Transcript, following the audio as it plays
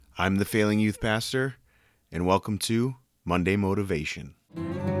I'm the Failing Youth Pastor, and welcome to Monday Motivation.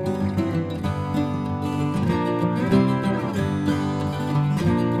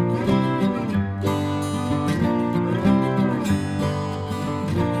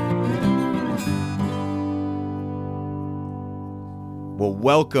 Well,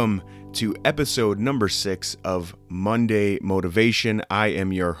 welcome to episode number 6 of Monday Motivation. I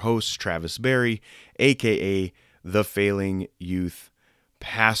am your host, Travis Berry, aka the Failing Youth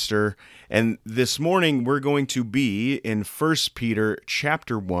Pastor. And this morning we're going to be in 1 Peter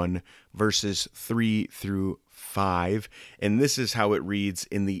chapter 1, verses 3 through 5. And this is how it reads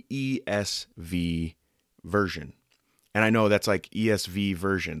in the ESV version. And I know that's like ESV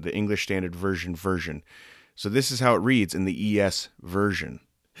version, the English Standard Version. So this is how it reads in the ES version.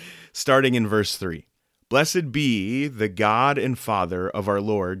 Starting in verse 3. Blessed be the God and Father of our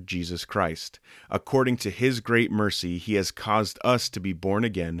Lord Jesus Christ. According to his great mercy, he has caused us to be born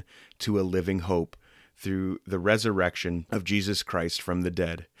again to a living hope through the resurrection of Jesus Christ from the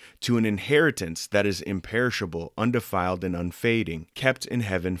dead, to an inheritance that is imperishable, undefiled, and unfading, kept in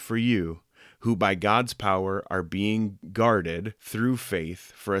heaven for you, who by God's power are being guarded through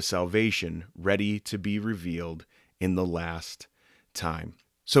faith for a salvation ready to be revealed in the last time.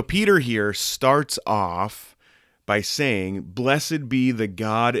 So Peter here starts off by saying, blessed be the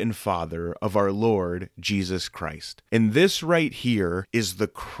God and Father of our Lord Jesus Christ. And this right here is the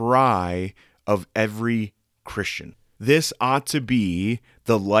cry of every Christian. This ought to be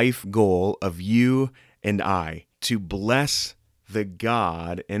the life goal of you and I, to bless the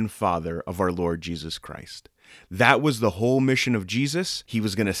God and Father of our Lord Jesus Christ. That was the whole mission of Jesus. He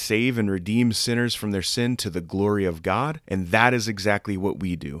was going to save and redeem sinners from their sin to the glory of God, and that is exactly what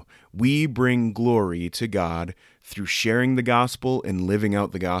we do. We bring glory to God through sharing the gospel and living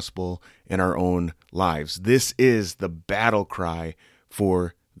out the gospel in our own lives. This is the battle cry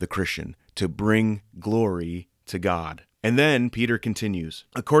for the Christian, to bring glory to God. And then Peter continues,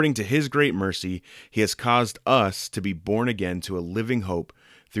 according to his great mercy, he has caused us to be born again to a living hope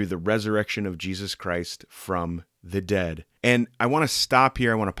through the resurrection of Jesus Christ from the dead. And I want to stop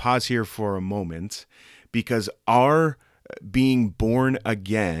here. I want to pause here for a moment, because our being born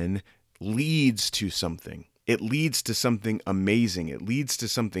again leads to something. It leads to something amazing. It leads to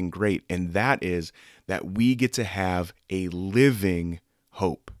something great. And that is that we get to have a living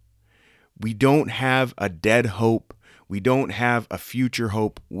hope. We don't have a dead hope. We don't have a future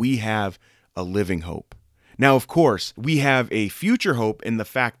hope. We have a living hope. Now, of course, we have a future hope in the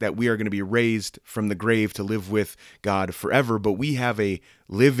fact that we are going to be raised from the grave to live with God forever, but we have a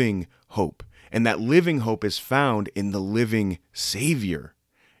living hope. And that living hope is found in the living Savior,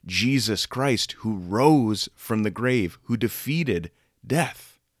 Jesus Christ, who rose from the grave, who defeated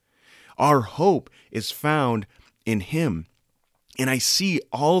death. Our hope is found in him. And I see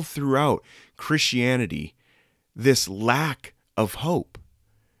all throughout Christianity this lack of hope.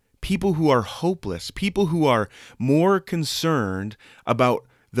 People who are hopeless, people who are more concerned about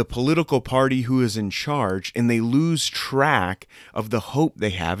the political party who is in charge, and they lose track of the hope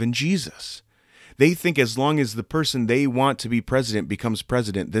they have in Jesus. They think as long as the person they want to be president becomes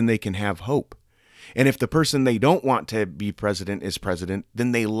president, then they can have hope. And if the person they don't want to be president is president,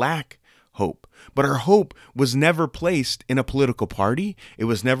 then they lack hope. But our hope was never placed in a political party. It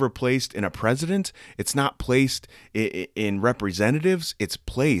was never placed in a president. It's not placed in representatives. It's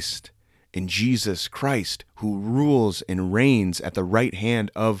placed in Jesus Christ, who rules and reigns at the right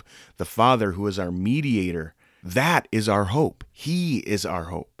hand of the Father, who is our mediator. That is our hope. He is our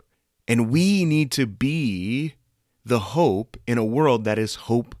hope. And we need to be the hope in a world that is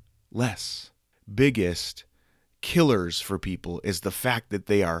hopeless. Biggest killers for people is the fact that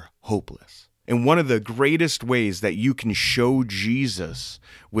they are hopeless. And one of the greatest ways that you can show Jesus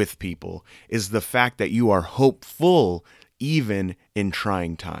with people is the fact that you are hopeful even in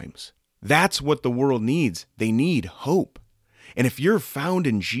trying times. That's what the world needs. They need hope. And if you're found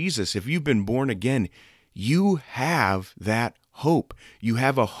in Jesus, if you've been born again, you have that hope. You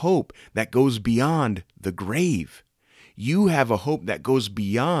have a hope that goes beyond the grave. You have a hope that goes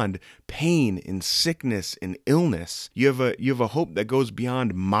beyond pain and sickness and illness. You have a hope that goes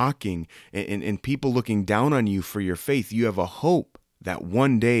beyond mocking and people looking down on you for your faith. You have a hope that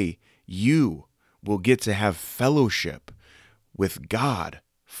one day you will get to have fellowship with God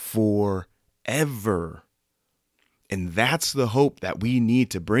forever. And that's the hope that we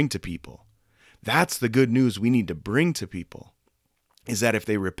need to bring to people. That's the good news we need to bring to people, is that if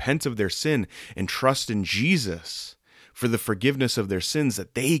they repent of their sin and trust in Jesus for the forgiveness of their sins,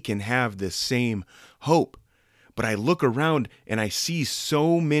 that they can have this same hope. But I look around and I see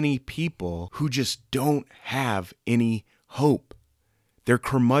so many people who just don't have any hope. They're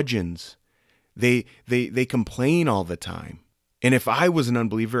curmudgeons. They complain all the time. And if I was an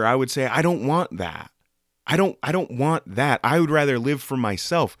unbeliever, I would say, I don't want that. I don't want that. I would rather live for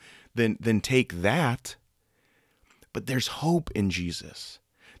myself than take that. But there's hope in Jesus.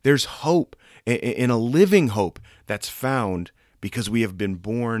 There's hope, in a living hope that's found because we have been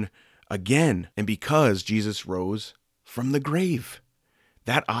born again and because Jesus rose from the grave.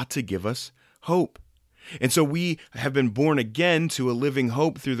 That ought to give us hope. And so we have been born again to a living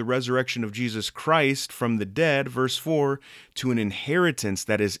hope through the resurrection of Jesus Christ from the dead, verse 4, to an inheritance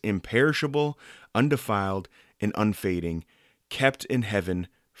that is imperishable, undefiled, and unfading, kept in heaven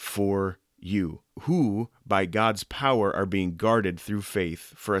for you, who by God's power are being guarded through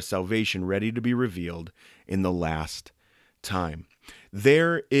faith for a salvation ready to be revealed in the last time.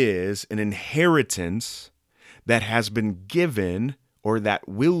 There is an inheritance that has been given, or that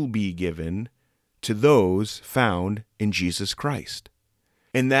will be given, to those found in Jesus Christ.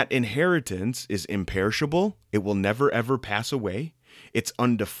 And that inheritance is imperishable. It will never, ever pass away. It's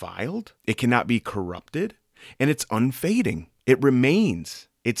undefiled. It cannot be corrupted. And it's unfading. It remains.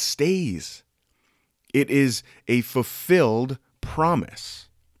 It stays. It is a fulfilled promise.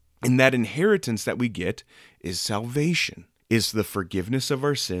 And that inheritance that we get is salvation, is the forgiveness of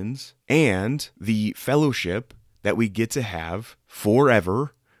our sins, and the fellowship that we get to have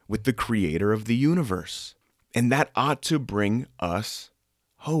forever with the Creator of the universe. And that ought to bring us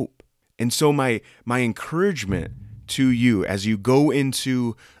hope. And so my encouragement to you as you go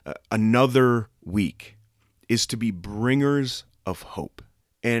into another week is to be bringers of hope.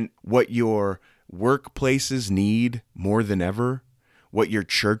 And what your workplaces need more than ever, what your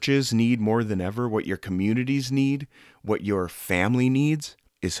churches need more than ever, what your communities need, what your family needs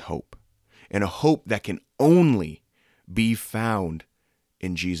is hope. And a hope that can only be found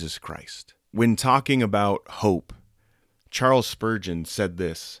in Jesus Christ. When talking about hope, Charles Spurgeon said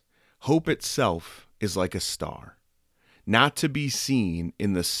this: "Hope itself is like a star, not to be seen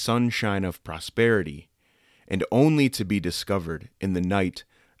in the sunshine of prosperity, and only to be discovered in the night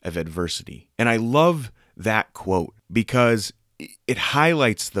of adversity." And I love that quote because it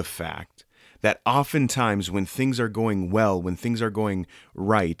highlights the fact that oftentimes when things are going well, when things are going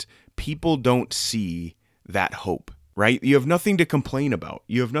right, people don't see that hope. Right? You have nothing to complain about.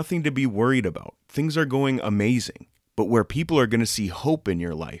 You have nothing to be worried about. Things are going amazing. But where people are going to see hope in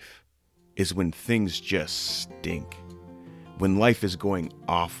your life is when things just stink. When life is going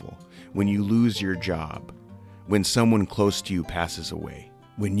awful. When you lose your job. When someone close to you passes away.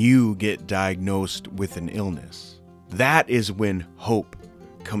 When you get diagnosed with an illness. That is when hope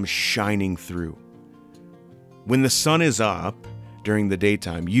comes shining through. When the sun is up during the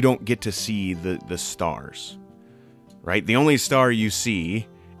daytime, you don't get to see the stars. Right? The only star you see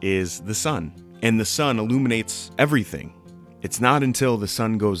is the sun, and the sun illuminates everything. It's not until the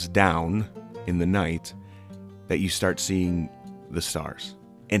sun goes down in the night that you start seeing the stars.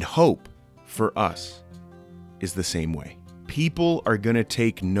 And hope for us is the same way. People are going to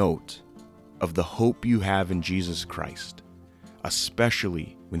take note of the hope you have in Jesus Christ,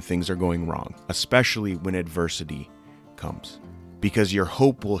 especially when things are going wrong, especially when adversity comes, because your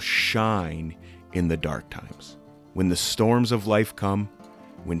hope will shine in the dark times. When the storms of life come,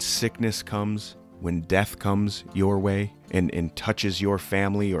 when sickness comes, when death comes your way and touches your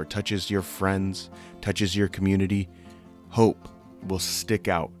family or touches your friends, touches your community, hope will stick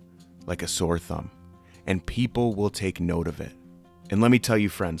out like a sore thumb, and people will take note of it. And let me tell you,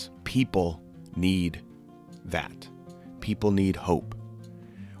 friends, people need that. People need hope.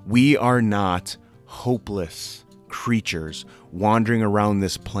 We are not hopeless creatures wandering around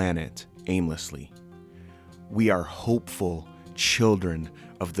this planet aimlessly. We are hopeful children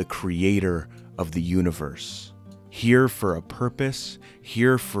of the Creator of the universe, here for a purpose,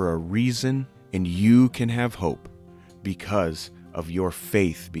 here for a reason, and you can have hope because of your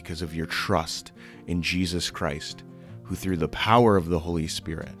faith, because of your trust in Jesus Christ, who through the power of the Holy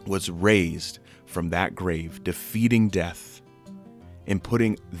Spirit was raised from that grave, defeating death and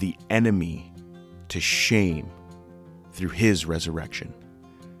putting the enemy to shame through his resurrection.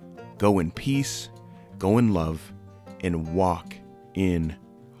 Go in peace, go in love, and walk in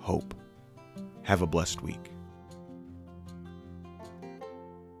hope. Have a blessed week.